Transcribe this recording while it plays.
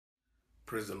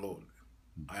Praise the Lord.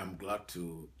 I am glad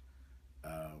to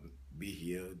be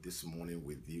here this morning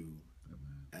with you.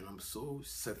 Amen. And I'm so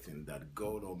certain that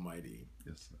God Almighty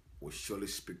Yes, sir. will surely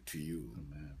speak to you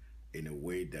Amen. in a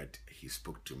way that He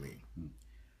spoke to me. Mm.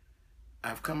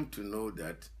 I've come to know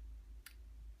that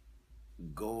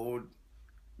God,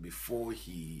 before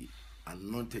He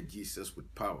anointed Jesus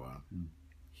with power,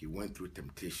 He went through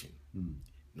temptation. Mm.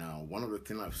 Now, one of the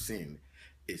things I've seen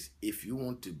is if you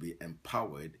want to be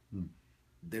empowered,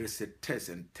 there is a test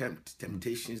and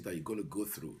temptations that you're going to go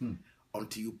through.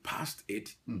 Until you pass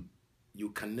it,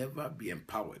 you can never be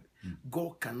empowered.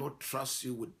 God cannot trust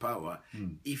you with power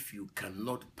if you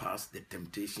cannot pass the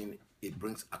temptation it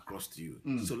brings across to you.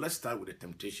 So let's start with the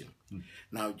temptation.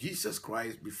 Now, Jesus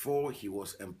Christ, before He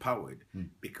was empowered,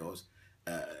 because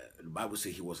the Bible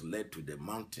says He was led to the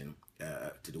mountain,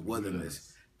 to the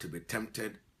wilderness, to be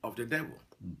tempted of the devil.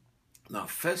 Now,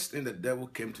 first thing the devil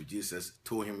came to Jesus,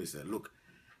 told him, he said, look,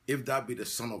 if thou be the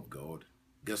Son of God,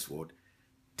 guess what?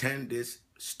 Turn these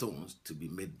stones to be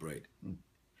made bread.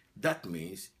 That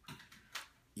means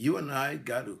you and I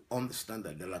got to understand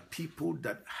that there are people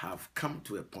that have come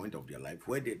to a point of their life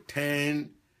where they turn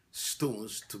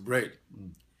stones to bread.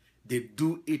 They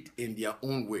do it in their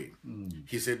own way.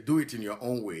 He said, do it in your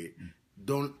own way.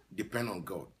 Don't depend on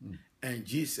God. And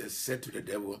Jesus said to the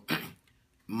devil,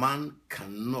 man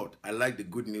cannot, I like the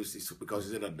good news because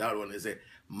he said that one, he said,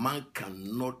 man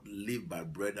cannot live by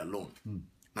bread alone.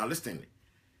 Now listen,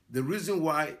 the reason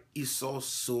why Esau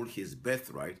sold his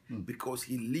birthright, because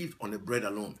he lived on the bread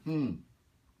alone.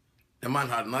 The man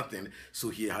had nothing, so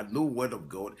he had no word of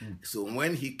God. So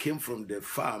when he came from the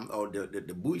farm or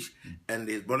the bush, and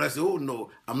his brother said, oh no,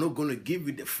 I'm not going to give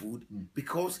you the food,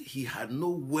 because he had no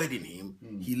word in him.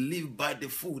 He lived by the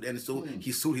food, and so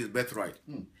he sold his birthright.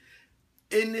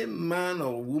 Any man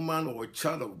or woman or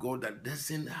child of God that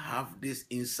doesn't have this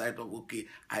insight of, okay,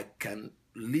 I can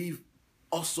live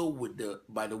also with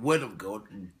by the word of God,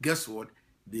 guess what?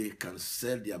 They can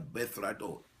sell their birthright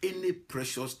or any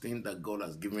precious thing that God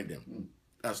has given them.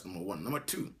 That's number one. Number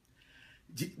two,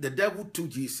 the devil took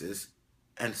Jesus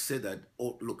and said that,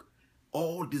 oh, look,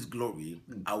 all this glory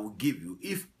I will give you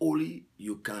if only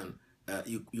you can,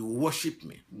 you worship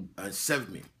me and serve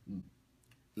me.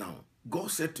 Now, God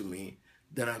said to me,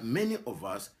 there are many of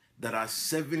us that are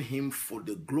serving Him for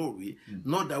the glory,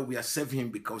 not that we are serving Him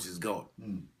because He's God.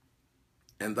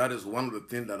 And that is one of the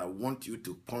things that I want you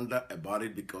to ponder about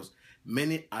it, because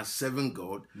many are serving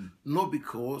God, not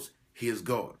because He is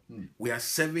God. We are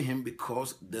serving Him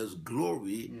because there's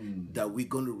glory that we're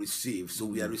going to receive. So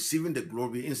we are receiving the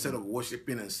glory instead of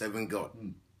worshiping and serving God.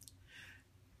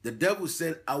 The devil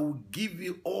said, I will give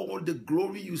you all the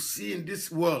glory you see in this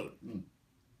world.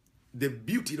 The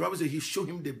beauty, the Bible says He showed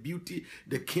him the beauty,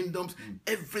 the kingdoms,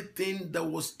 everything that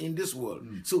was in this world.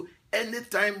 So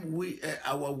anytime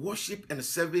our worship and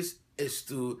service is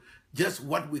to just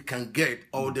what we can get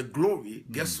or the glory,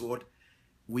 guess what?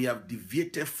 We have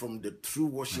deviated from the true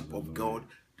worship of God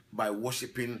by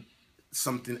worshiping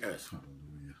something else.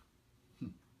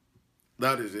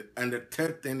 That is it. And the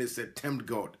third thing is to tempt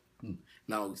God.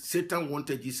 Now, Satan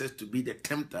wanted Jesus to be the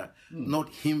tempter, not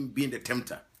him being the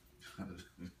tempter.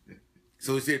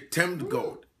 So he said, tempt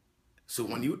God. So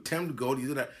when you tempt God, you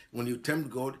know that when you tempt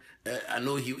God, I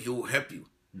know he will help you.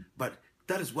 But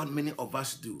that is what many of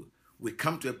us do. We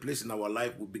come to a place in our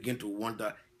life, we begin to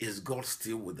wonder, is God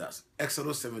still with us?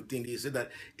 Exodus 17, he said that,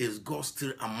 is God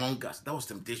still among us? That was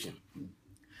temptation.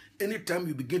 Anytime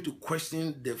you begin to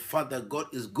question the Father, God,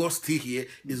 is God still here?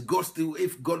 Is God still,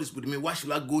 if God is with me, why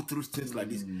should I go through things like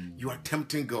this? You are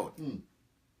tempting God.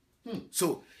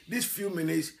 So these few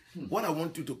minutes, what I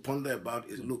want you to ponder about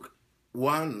is, look,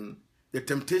 one, the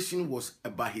temptation was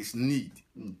about his need.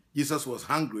 Jesus was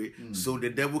hungry, so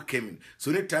the devil came in. So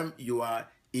anytime you are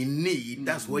in need,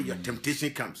 that's where your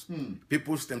temptation comes.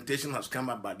 People's temptation has come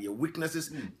about their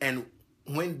weaknesses, and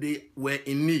when they were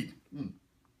in need.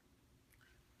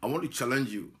 I want to challenge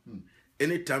you.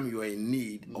 Anytime you are in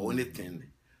need or anything,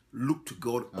 look to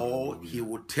God, or He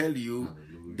will tell you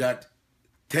that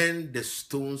turn the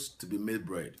stones to be made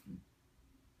bread.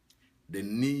 The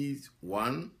needs,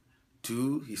 1,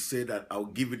 2, He said that I'll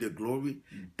give you the glory.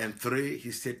 And 3,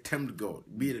 He said, tempt God.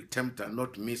 Be the tempter,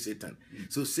 not me, Satan.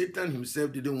 So Satan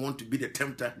himself didn't want to be the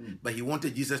tempter, but he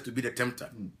wanted Jesus to be the tempter.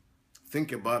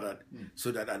 Think about that,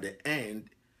 so that at the end,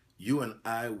 you and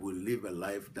I will live a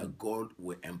life that God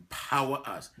will empower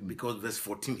us. Because verse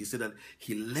 14, He said that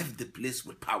He left the place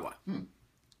with power.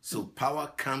 So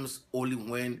power comes only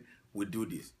when we do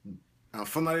this. And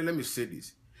finally, let me say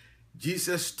this.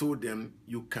 Jesus told them,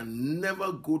 you can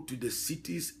never go to the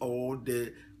cities or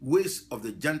the ways of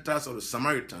the Gentiles or the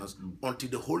Samaritans until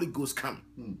the Holy Ghost come.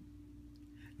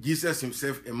 Jesus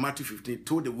himself in Matthew 15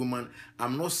 told the woman,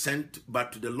 I'm not sent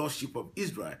but to the lost sheep of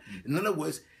Israel. In other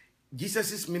words,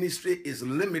 Jesus' ministry is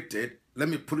limited. Let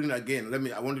me put it again.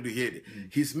 I want you to hear it.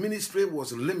 His ministry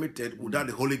was limited without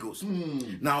the Holy Ghost.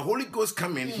 Now, Holy Ghost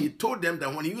coming, he told them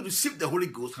that when you receive the Holy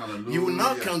Ghost, you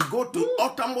now can go to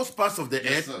uttermost parts of the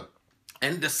earth, sir.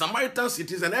 and the Samaritan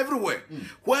cities and everywhere.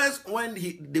 Whereas when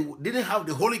they didn't have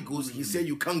the Holy Ghost, he said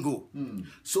you can't go.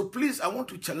 So please, I want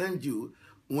to challenge you.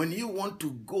 When you want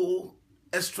to go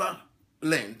extra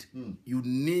length, you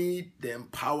need the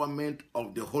empowerment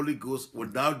of the Holy Ghost.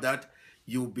 Without that,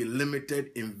 you'll be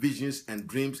limited in visions and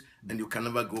dreams, and you can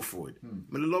never go forward.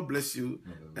 May the Lord bless you,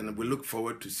 and we look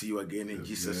forward to see you again in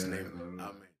Jesus' name.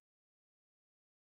 Amen.